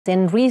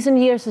In recent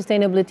years,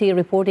 sustainability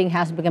reporting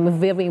has become a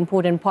very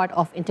important part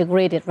of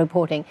integrated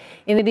reporting.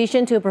 In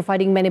addition to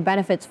providing many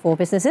benefits for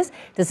businesses,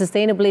 the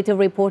sustainability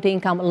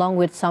reporting comes along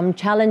with some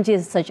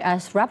challenges such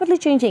as rapidly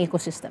changing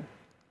ecosystem.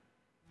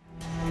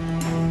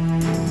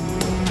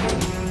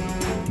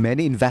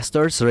 Many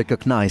investors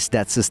recognize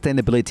that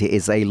sustainability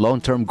is a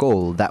long-term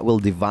goal that will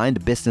define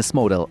the business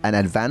model and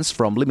advance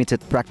from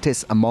limited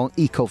practice among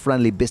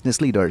eco-friendly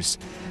business leaders.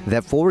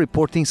 Therefore,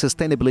 reporting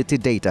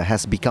sustainability data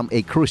has become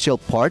a crucial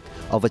part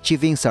of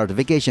achieving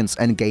certifications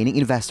and gaining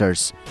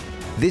investors.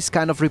 This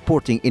kind of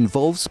reporting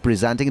involves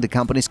presenting the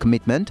company's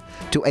commitment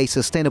to a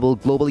sustainable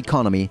global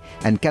economy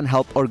and can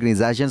help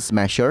organizations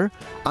measure,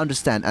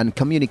 understand and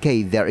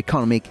communicate their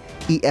economic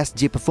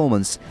ESG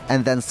performance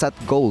and then set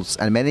goals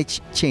and manage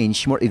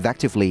change more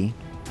effectively.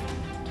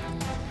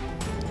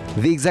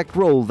 The exact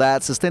role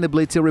that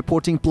sustainability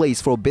reporting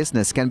plays for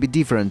business can be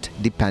different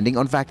depending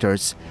on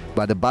factors,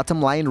 but the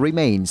bottom line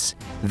remains.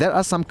 There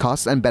are some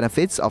costs and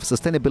benefits of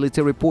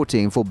sustainability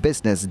reporting for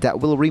business that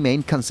will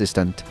remain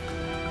consistent.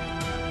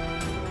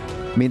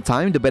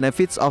 Meantime, the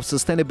benefits of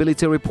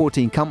sustainability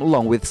reporting come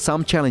along with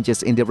some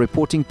challenges in the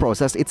reporting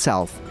process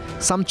itself.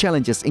 Some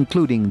challenges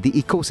including the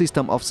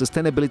ecosystem of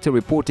sustainability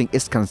reporting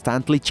is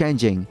constantly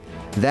changing.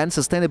 Then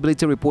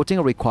sustainability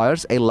reporting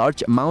requires a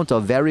large amount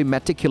of very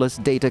meticulous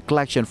data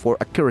collection for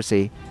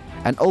accuracy.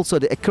 And also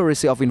the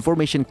accuracy of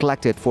information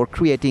collected for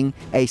creating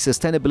a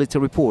sustainability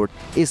report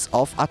is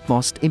of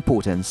utmost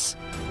importance.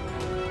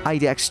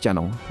 IDX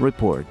Channel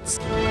reports.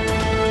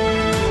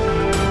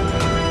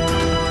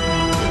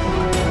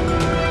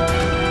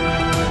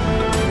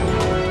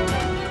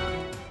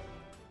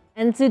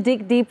 And to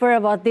dig deeper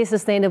about this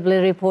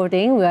sustainability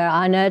reporting, we are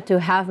honored to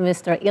have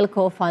Mr.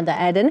 Eelco van der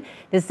Eyden,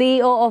 the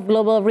CEO of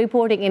Global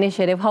Reporting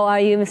Initiative. How are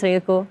you, Mr.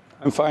 Eelco?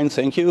 I'm fine,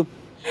 thank you.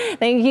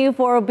 Thank you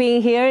for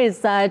being here. It's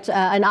such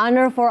an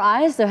honor for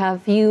us to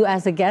have you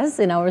as a guest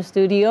in our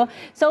studio.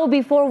 So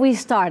before we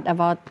start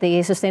about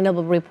the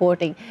sustainable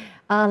reporting,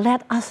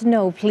 let us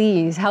know,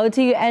 please, how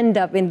do you end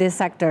up in this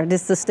sector,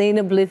 this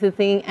sustainability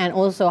thing, and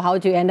also how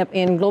do you end up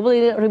in Global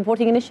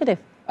Reporting Initiative?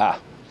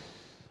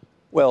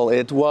 Well,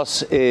 it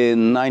was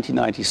in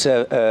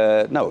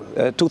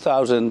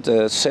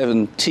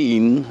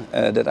 2017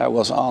 that I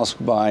was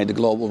asked by the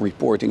Global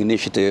Reporting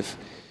Initiative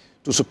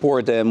to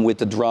support them with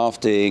the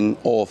drafting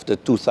of the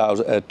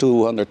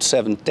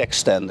 207 tax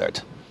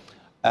standard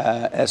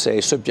as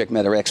a subject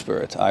matter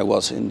expert. I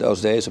was in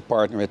those days a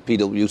partner at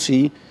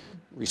PwC,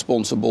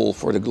 responsible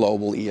for the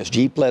global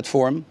ESG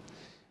platform,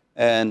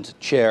 and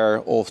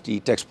chair of the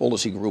tax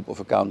policy group of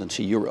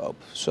Accountancy Europe.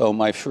 So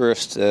my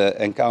first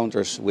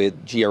encounters with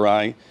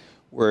GRI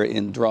were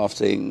in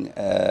drafting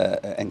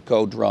and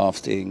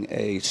co-drafting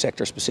a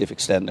sector-specific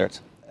standard,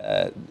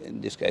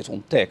 in this case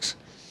on tax.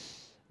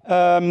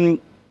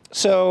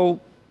 So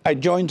I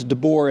joined the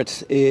board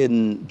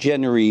in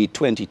January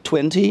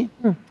 2020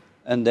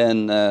 and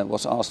then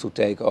was asked to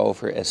take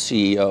over as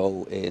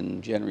CEO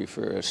in January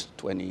 1st,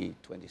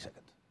 2022.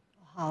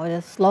 Wow,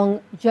 this long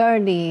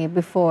journey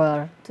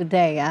before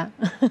today, yeah?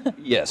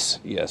 Yes,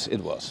 it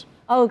was.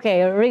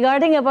 Okay,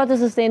 regarding about the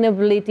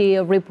sustainability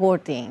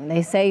reporting,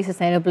 they say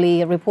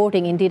sustainability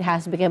reporting indeed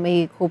has become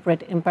a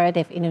corporate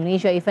imperative in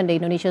Indonesia. Even the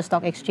Indonesia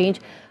Stock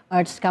Exchange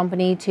urged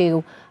company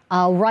to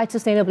write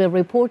sustainability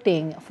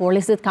reporting for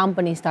listed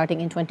companies starting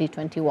in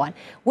 2021.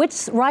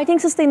 Which writing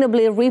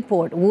sustainability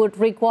report would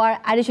require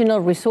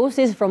additional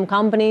resources from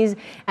companies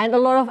and a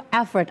lot of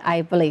effort,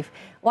 I believe.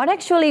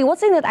 What's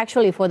in it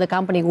actually for the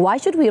company? Why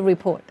should we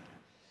report?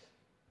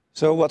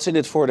 So what's in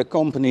it for the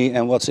company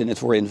and what's in it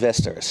for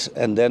investors?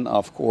 And then,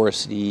 of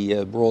course,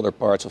 the broader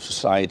parts of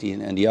society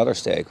and the other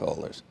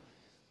stakeholders.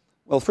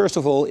 Well, first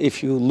of all,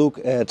 if you look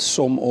at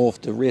some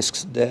of the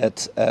risks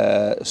that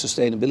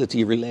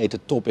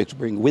sustainability-related topics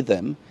bring with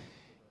them,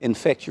 in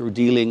fact, you're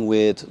dealing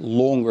with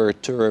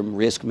longer-term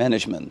risk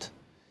management.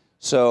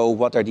 So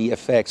what are the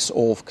effects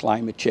of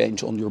climate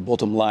change on your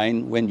bottom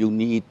line when you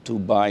need to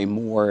buy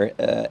more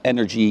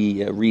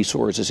energy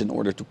resources in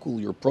order to cool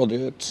your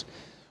products?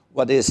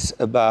 What is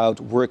about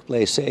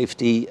workplace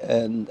safety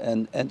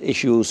and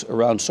issues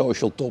around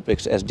social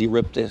topics as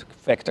disruptive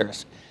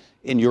factors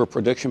in your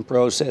production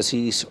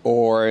processes,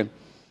 or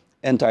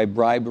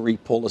anti-bribery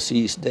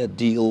policies that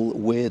deal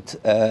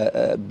with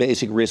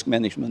basic risk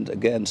management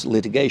against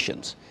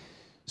litigations.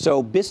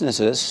 So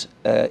businesses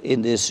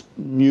in this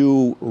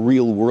new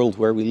real world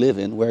where we live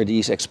in, where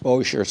these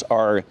exposures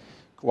are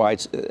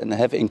quite and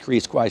have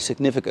increased quite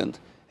significant,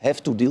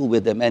 have to deal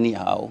with them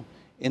anyhow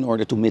in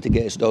order to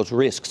mitigate those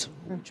risks,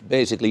 which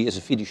basically is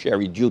a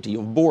fiduciary duty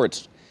of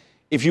boards.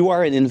 If you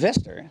are an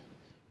investor,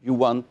 you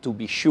want to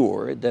be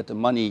sure that the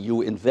money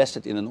you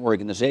invested in an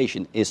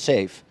organization is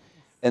safe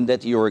and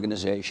that the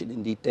organization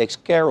indeed takes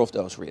care of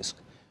those risks.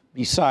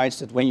 Besides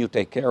that, when you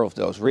take care of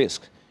those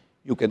risks,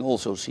 you can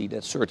also see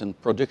that certain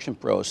production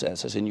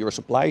processes in your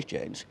supply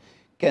chains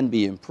can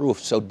be improved,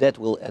 so that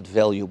will add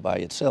value by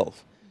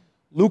itself.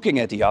 Looking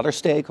at the other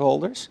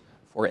stakeholders,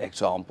 for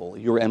example,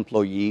 your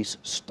employees,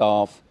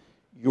 staff,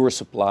 your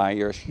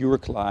suppliers, your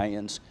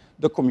clients,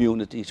 the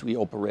communities we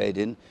operate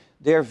in,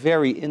 they're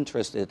very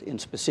interested in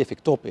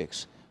specific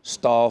topics.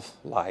 Stuff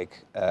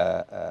like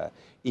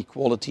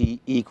equality,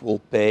 equal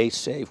pay,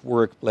 safe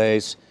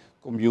workplace,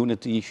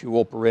 communities you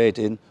operate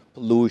in,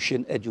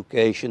 pollution,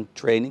 education,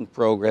 training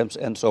programs,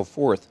 and so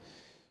forth.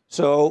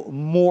 So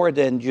more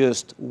than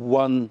just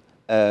one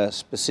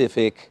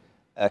specific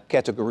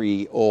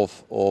category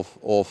of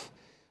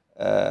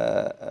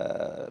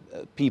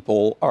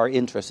people are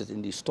interested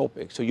in these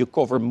topics. So you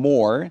cover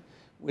more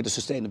with a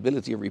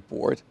sustainability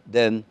report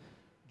than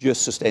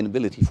just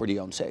sustainability for the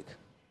own sake.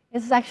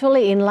 It's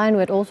actually in line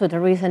with also the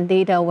recent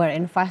data where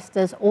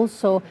investors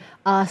also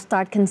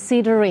start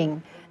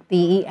considering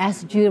the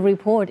ESG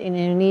report in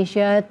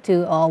Indonesia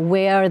to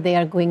where they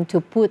are going to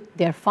put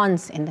their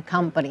funds in the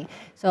company.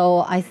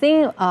 So I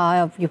think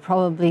you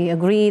probably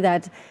agree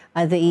that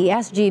the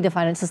ESG, the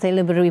Financial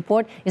Sustainability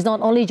Report, is not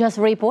only just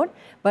a report,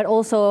 but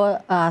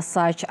also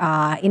such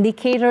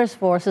indicators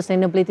for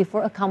sustainability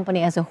for a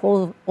company as a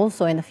whole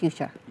also in the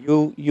future.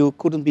 You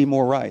couldn't be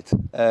more right.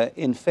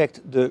 In fact,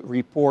 the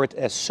report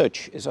as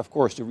such is of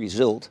course the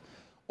result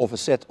of a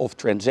set of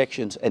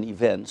transactions and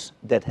events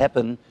that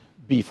happen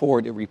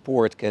before the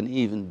report can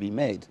even be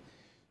made.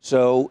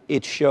 So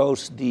it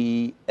shows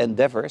the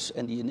endeavors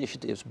and the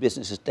initiatives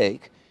businesses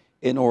take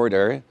in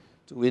order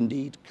to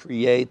indeed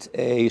create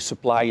a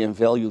supply and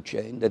value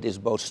chain that is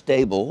both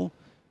stable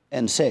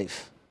and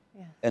safe.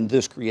 Yeah. And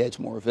thus creates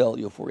more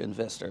value for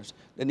investors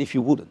than if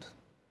you wouldn't.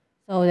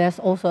 So there's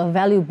also a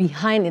value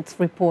behind its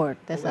report.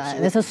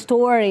 There's a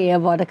story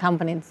about the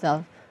company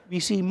itself.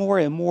 We see more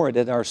and more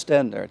that our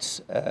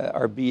standards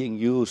are being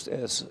used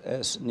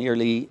as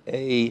nearly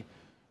a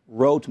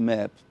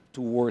roadmap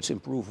towards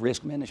improved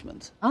risk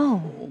management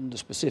on the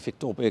specific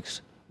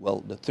topics,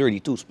 well, the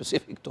 32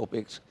 specific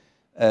topics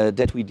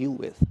that we deal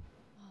with.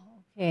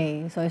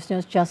 Okay, so it's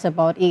not just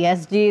about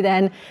ESG,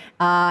 then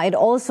it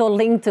also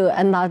linked to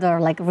another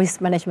like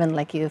risk management,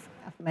 like you've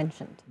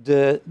mentioned.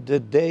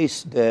 The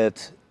days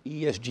that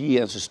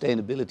ESG and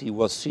sustainability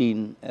was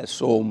seen as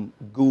some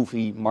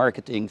goofy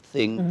marketing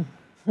thing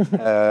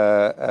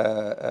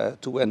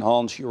to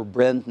enhance your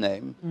brand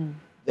name,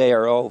 they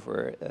are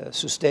over.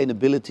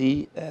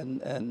 Sustainability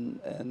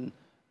and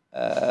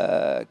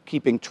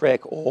keeping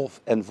track of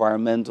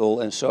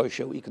environmental and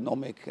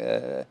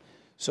socio-economic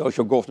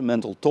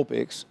socio-governmental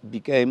topics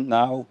became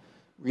now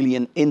really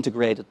an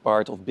integrated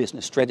part of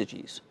business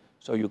strategies.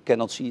 So you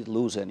cannot see it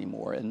loose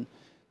anymore. And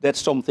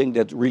that's something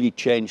that really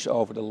changed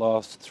over the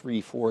last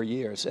 3-4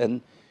 years.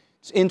 And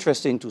it's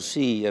interesting to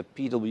see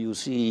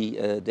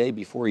PwC day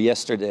before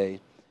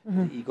yesterday,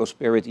 the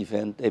EcoSpirit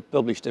event, they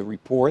published a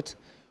report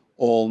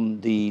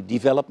on the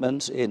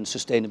developments in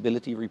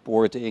sustainability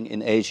reporting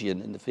in Asia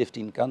in the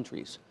 15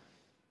 countries.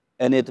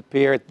 And it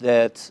appeared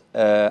that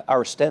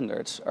our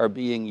standards are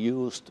being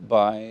used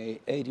by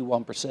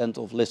 81%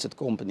 of listed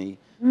companies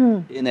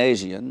in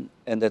Asia,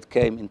 and that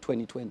came in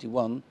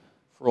 2021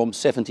 from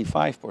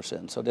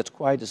 75%. So that's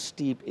quite a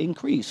steep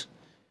increase.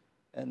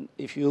 And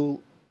if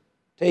you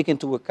take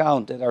into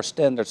account that our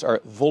standards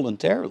are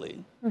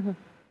voluntarily,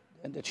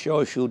 and that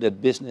shows you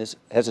that business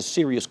has a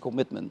serious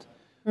commitment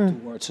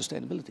towards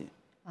sustainability.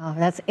 Oh,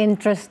 that's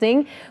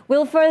interesting.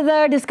 We'll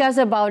further discuss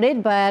about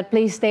it, but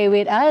please stay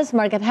with us.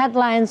 Market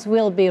Headlines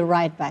will be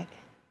right back.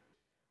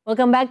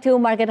 Welcome back to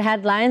Market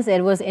Headlines.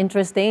 It was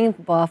interesting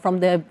from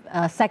the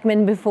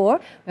segment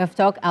before. We have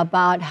talked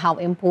about how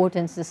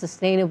important the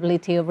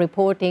sustainability of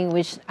reporting,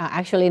 which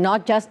actually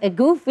not just a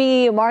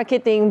goofy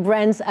marketing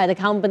brands the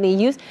company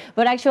use,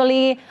 but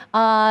actually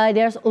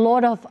there's a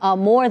lot of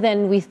more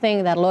than we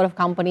think that a lot of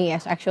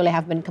companies actually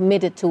have been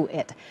committed to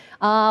it.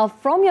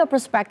 From your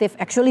perspective,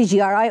 actually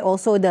GRI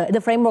also,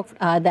 the framework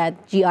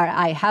that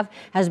GRI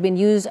has been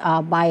used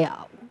by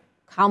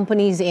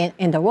companies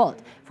in the world.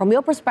 From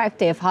your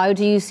perspective, how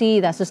do you see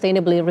the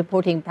sustainability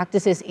reporting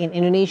practices in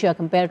Indonesia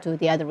compared to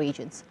the other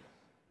regions?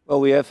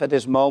 Well, we have at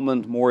this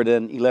moment more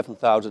than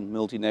 11,000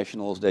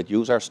 multinationals that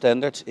use our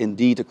standards,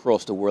 indeed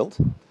across the world.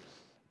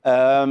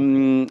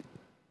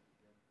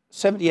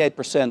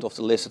 78% of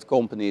the listed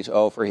companies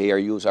over here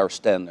use our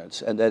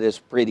standards, and that is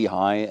pretty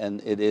high,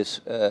 and it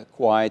is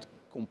quite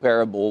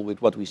comparable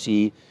with what we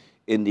see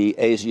in the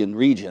Asian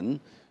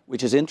region,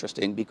 which is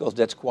interesting because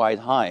that's quite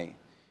high.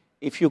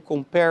 If you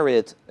compare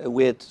it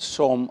with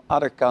some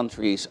other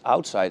countries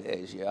outside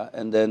Asia,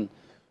 and then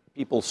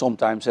people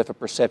sometimes have a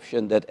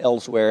perception that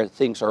elsewhere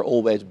things are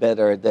always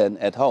better than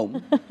at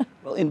home.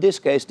 Well, in this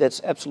case,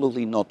 that's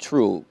absolutely not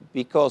true,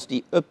 because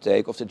the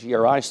uptake of the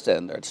GRI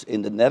standards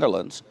in the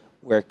Netherlands,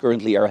 where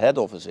currently our head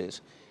office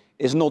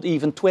is not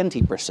even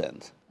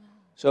 20%.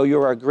 So you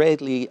are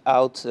greatly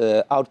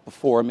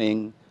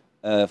outperforming,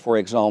 for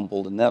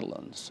example, the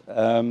Netherlands.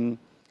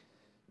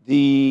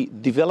 The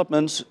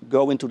developments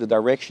go into the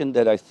direction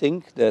that I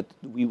think that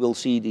we will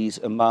see these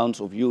amounts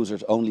of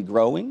users only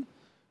growing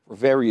for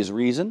various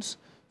reasons.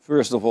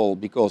 First of all,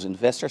 because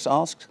investors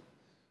ask.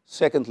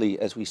 Secondly,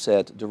 as we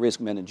said, the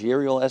risk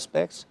managerial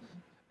aspects.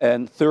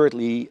 And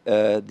thirdly,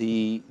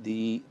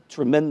 the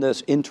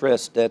tremendous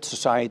interest that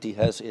society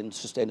has in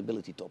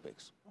sustainability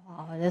topics.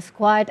 Oh, that's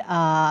quite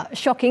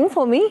shocking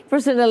for me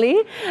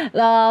personally,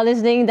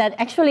 listening that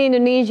actually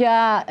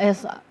Indonesia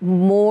is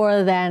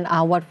more than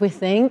what we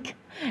think.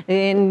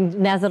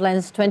 In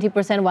Netherlands,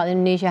 20%, while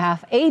Indonesia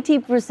have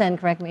 80%,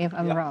 correct me if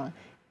I'm wrong,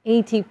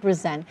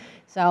 80%.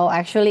 So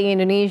actually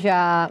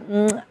Indonesia,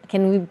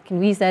 can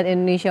we say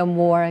Indonesia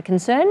more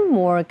concerned,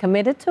 more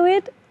committed to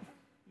it?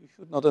 You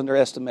should not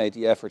underestimate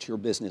the efforts your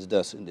business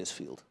does in this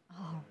field.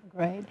 Oh,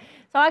 great.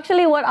 So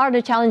actually, what are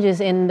the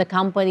challenges in the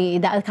company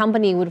that a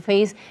company would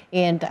face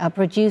in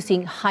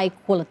producing high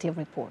quality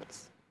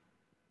reports?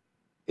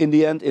 In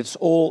the end, it's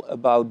all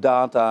about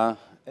data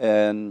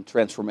and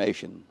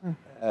transformation.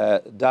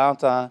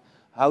 Data,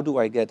 how do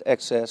I get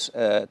access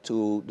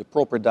to the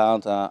proper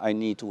data I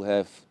need to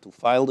have to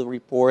file the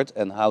report,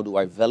 and how do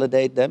I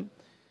validate them?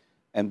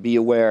 And be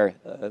aware,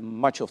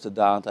 much of the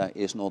data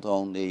is not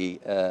only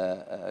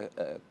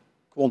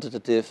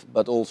quantitative,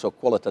 but also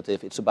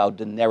qualitative. It's about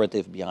the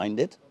narrative behind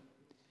it.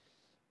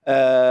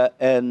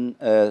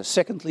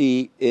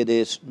 Secondly, it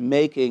is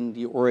making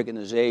the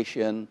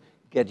organization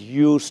get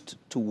used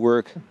to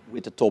work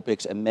with the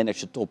topics and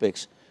manage the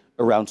topics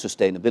around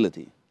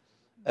sustainability.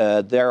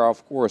 There are,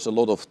 of course, a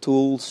lot of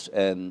tools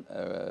and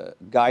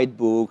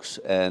guidebooks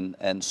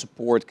and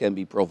support can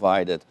be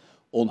provided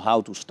on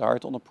how to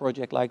start on a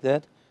project like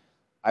that.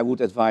 I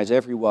would advise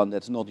everyone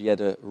that's not yet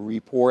a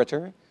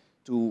reporter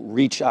to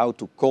reach out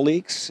to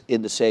colleagues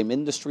in the same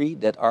industry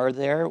that are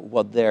there,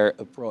 what their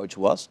approach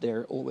was.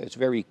 They're always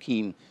very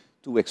keen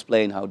to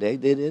explain how they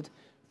did it.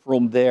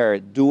 From there,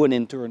 do an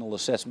internal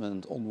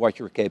assessment on what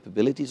your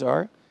capabilities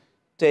are.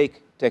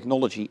 Take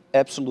technology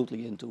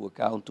absolutely into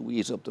account to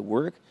ease up the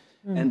work.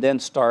 And then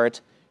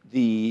start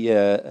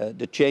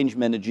the change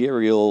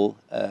managerial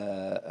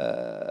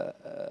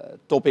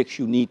topics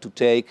you need to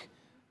take,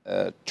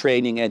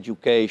 training,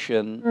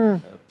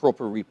 education,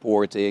 proper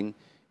reporting,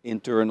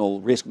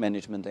 internal risk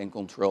management and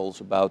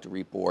controls about the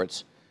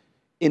reports,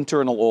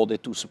 internal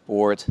audit to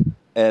support,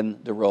 and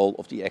the role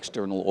of the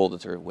external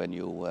auditor when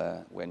you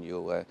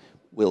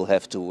will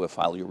have to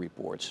file your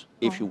reports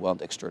if you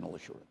want external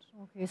assurance.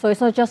 Okay, so it's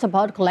not just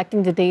about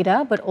collecting the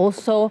data, but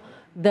also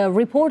the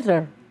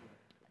reporter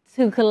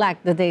to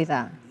collect the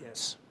data.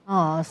 Yes.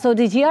 So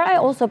the GRI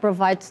also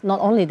provides not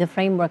only the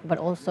framework, but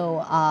also,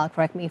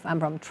 correct me if I'm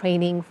wrong,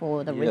 training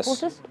for the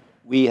reporters?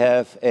 We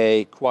have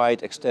a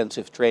quite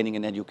extensive training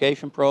and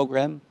education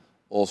program,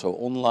 also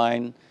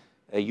online.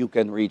 You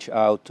can reach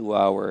out to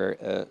our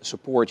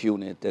support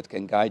unit that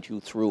can guide you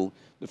through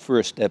the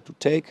first step to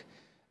take.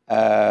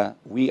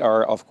 We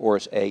are, of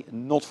course, a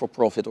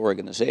not-for-profit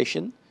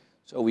organization,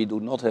 so we do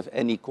not have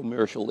any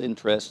commercial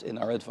interest in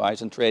our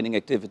advice and training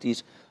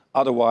activities.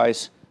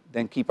 Otherwise,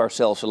 then keep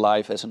ourselves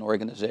alive as an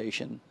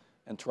organization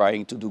and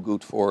trying to do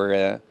good for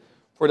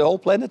the whole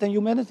planet and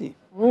humanity.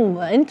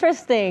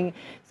 Interesting.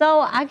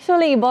 So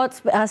actually,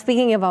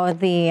 speaking about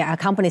the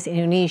companies in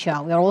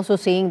Indonesia, we are also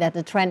seeing that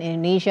the trend in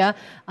Indonesia,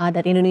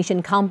 that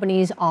Indonesian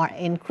companies are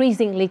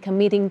increasingly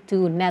committing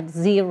to net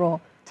zero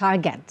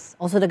targets.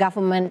 Also the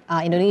government,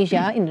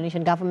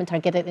 Indonesian government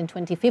targeted in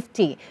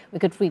 2050, we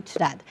could reach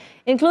that.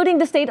 Including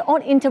the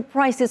state-owned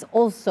enterprises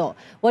also.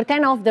 What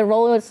kind of the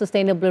role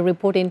sustainable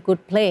reporting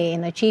could play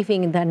in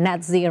achieving the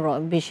net zero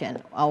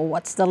ambition?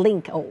 What's the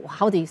link?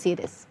 How do you see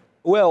this?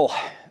 Well,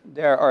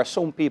 there are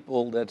some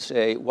people that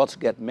say what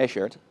gets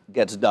measured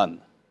gets done.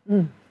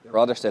 There are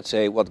others that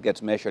say what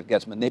gets measured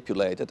gets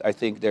manipulated. I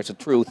think there's a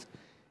truth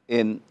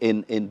in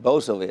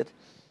both of it.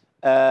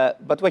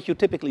 But what you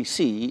typically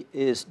see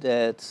is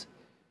that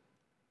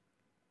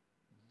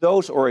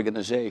those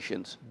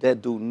organizations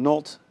that do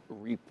not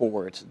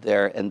report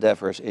their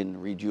endeavors in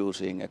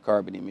reducing a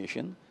carbon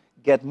emission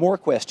get more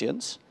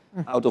questions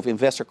out of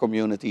investor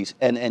communities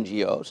and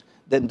NGOs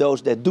than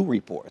those that do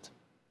report.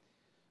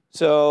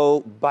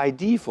 So by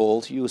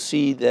default, you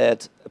see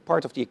that a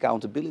part of the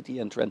accountability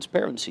and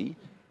transparency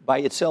by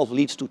itself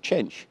leads to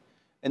change.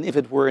 And if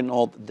it were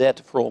not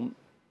that from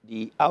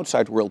the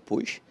outside world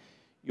push,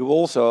 you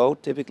also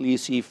typically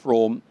see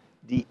from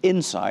the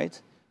inside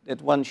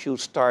that once you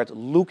start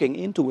looking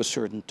into a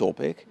certain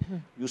topic,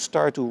 you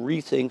start to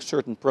rethink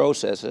certain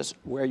processes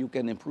where you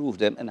can improve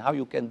them and how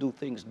you can do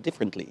things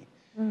differently.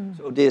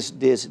 So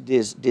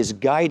this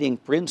guiding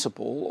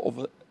principle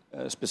of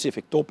a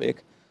specific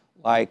topic,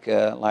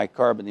 like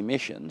carbon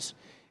emissions,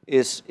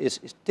 is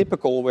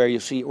typical where you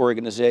see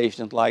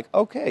organizations like,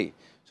 okay,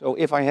 so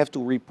if I have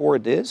to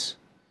report this,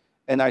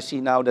 and I see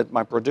now that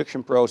my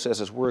production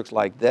processes works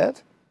like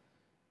that,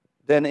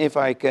 then if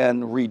I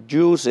can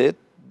reduce it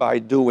by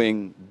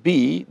doing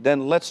B,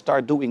 then let's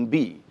start doing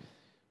B.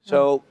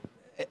 So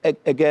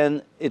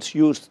again, it's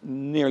used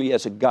nearly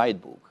as a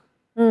guidebook.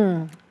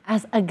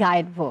 As a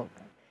guidebook.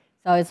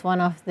 So it's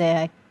one of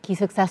the key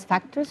success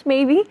factors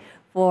maybe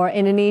for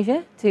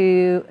Indonesia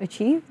to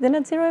achieve the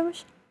net zero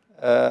emission?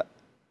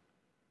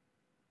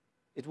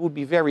 It would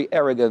be very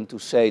arrogant to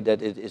say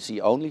that it is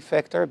the only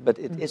factor, but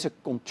it is a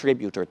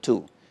contributor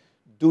too.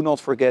 Do not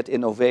forget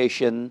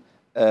innovation,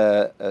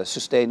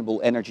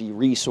 sustainable energy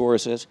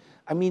resources.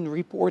 I mean,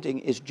 reporting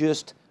is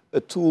just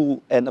a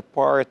tool and a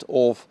part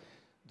of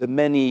the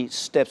many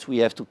steps we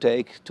have to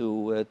take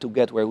to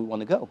get where we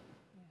want to go.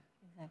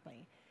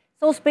 Exactly.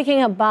 So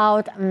speaking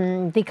about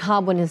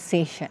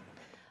decarbonization,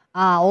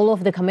 all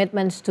of the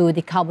commitments to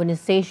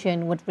decarbonization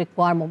would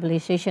require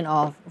mobilization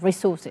of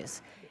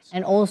resources,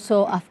 and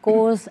also, of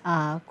course,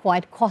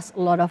 quite cost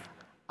a lot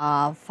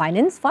of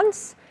finance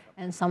funds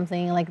and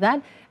something like that.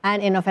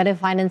 And innovative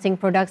financing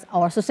products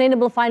or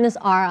sustainable finance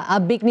are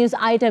big news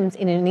items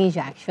in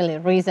Indonesia, actually,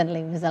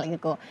 recently, Mr.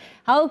 Ilko.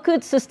 How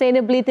could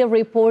sustainability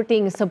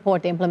reporting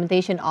support the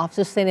implementation of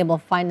sustainable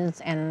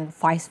finance and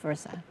vice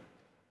versa?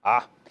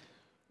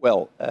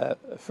 Well,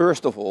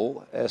 first of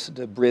all, as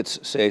the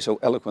Brits say so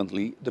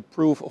eloquently, the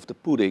proof of the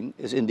pudding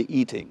is in the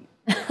eating.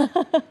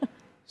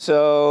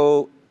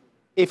 So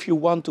if you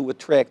want to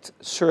attract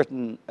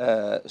certain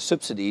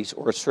subsidies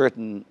or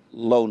certain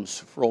loans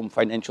from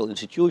financial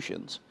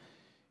institutions,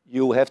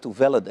 you have to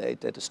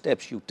validate that the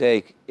steps you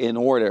take in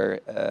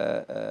order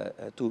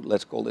to,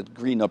 let's call it,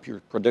 green up your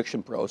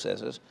production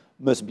processes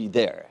must be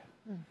there.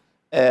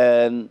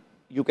 And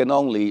you can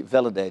only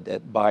validate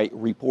that by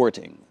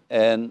reporting.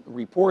 And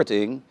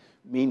reporting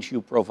means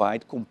you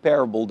provide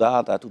comparable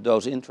data to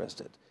those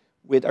interested.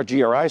 With our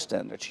GRI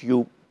standards,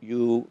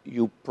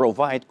 you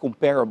provide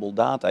comparable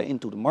data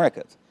into the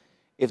market.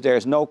 If there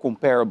is no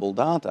comparable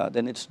data,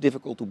 then it's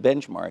difficult to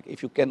benchmark.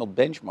 If you cannot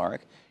benchmark,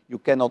 you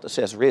cannot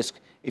assess risk.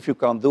 If you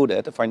can't do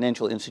that, a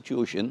financial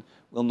institution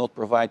will not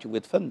provide you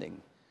with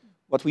funding.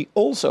 What we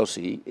also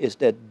see is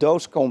that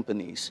those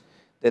companies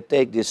that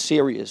take this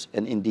serious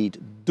and indeed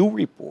do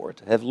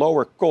report have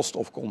lower cost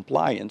of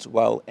compliance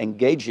while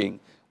engaging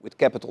with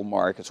capital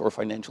markets or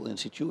financial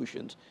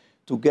institutions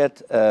to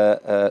get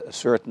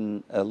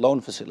certain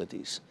loan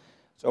facilities.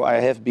 So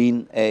I have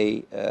been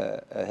a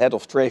head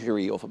of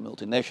treasury of a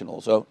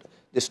multinational, so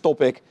this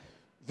topic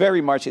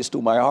very much is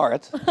to my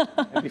heart.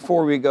 And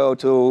before we go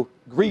to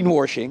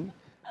greenwashing,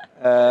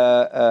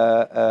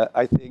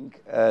 I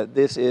think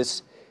this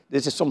is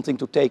something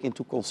to take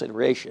into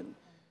consideration.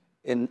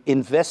 In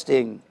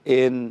investing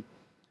in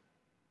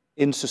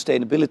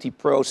sustainability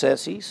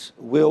processes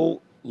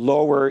will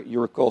lower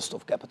your cost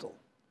of capital.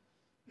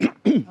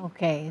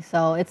 Okay,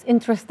 so it's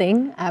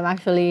interesting. I'm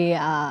actually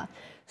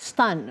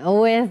stunned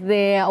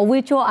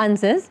with your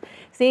answers,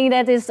 seeing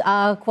that is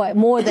quite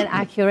more than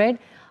accurate,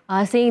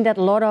 seeing that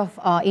a lot of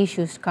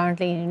issues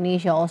currently in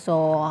Indonesia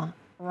also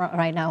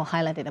right now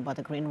highlighted about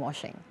the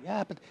greenwashing.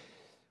 Yeah, but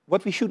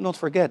what we should not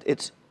forget,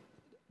 it's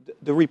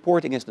the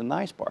reporting is the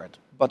nice part,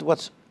 but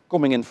what's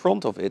coming in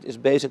front of it is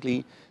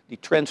basically the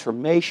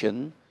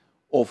transformation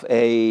of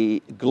a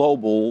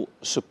global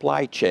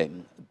supply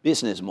chain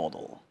business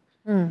model.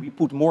 We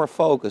put more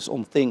focus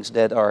on things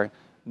that are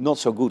not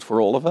so good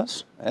for all of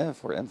us,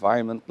 for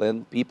environment,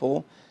 planet,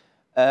 people,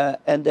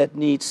 and that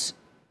needs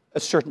a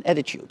certain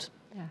attitude.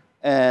 Yeah.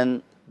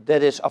 And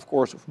that is, of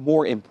course,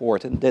 more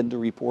important than the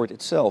report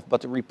itself.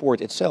 But the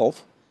report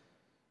itself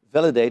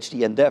validates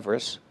the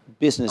endeavors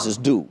businesses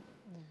do.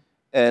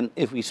 And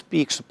if we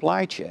speak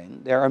supply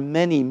chain, there are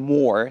many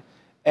more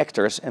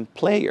actors and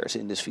players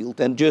in this field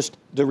than just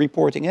the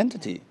reporting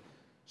entity.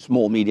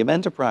 Small, medium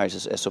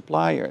enterprises as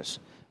suppliers,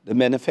 the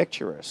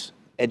manufacturers,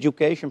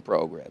 education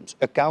programs,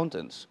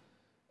 accountants,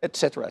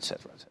 etc.,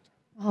 etc., etc.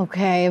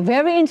 Okay,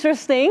 very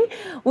interesting.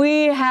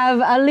 We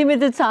have a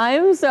limited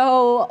time,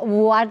 so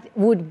what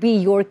would be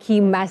your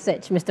key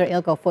message, Mr.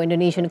 Ilko, for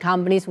Indonesian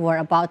companies who are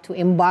about to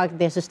embark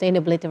their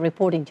sustainability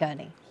reporting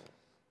journey?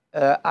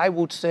 I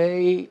would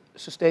say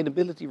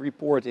sustainability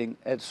reporting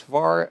adds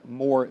far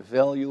more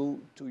value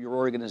to your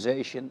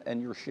organization and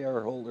your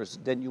shareholders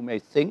than you may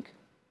think.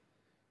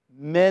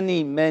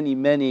 Many, many,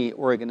 many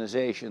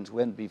organizations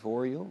went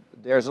before you.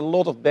 There's a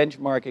lot of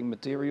benchmarking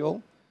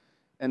material,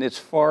 and it's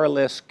far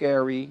less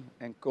scary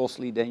and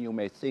costly than you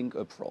may think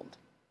up front.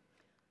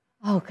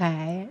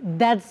 Okay,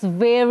 that's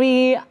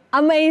very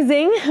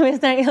amazing,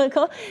 Mr.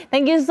 Ilko.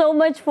 Thank you so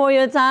much for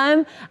your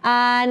time,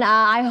 and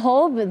I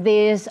hope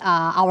this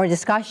our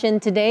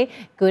discussion today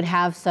could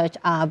have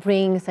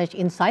bring such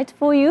insight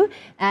for you.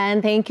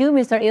 And thank you,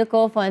 Mr.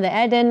 Ilko van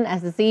der Eden,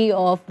 as the CEO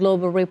of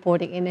Global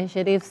Reporting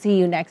Initiative. See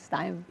you next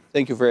time.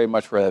 Thank you very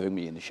much for having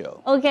me in the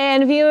show. Okay,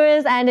 and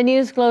viewers, and the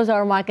news close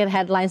our market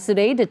headlines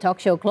today. The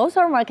talk show close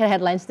our market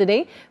headlines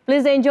today.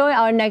 Please enjoy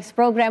our next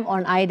program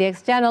on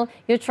IDX Channel,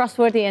 your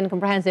trustworthy and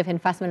comprehensive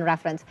investment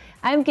reference.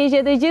 I'm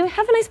KJ Tuju.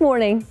 Have a nice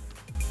morning.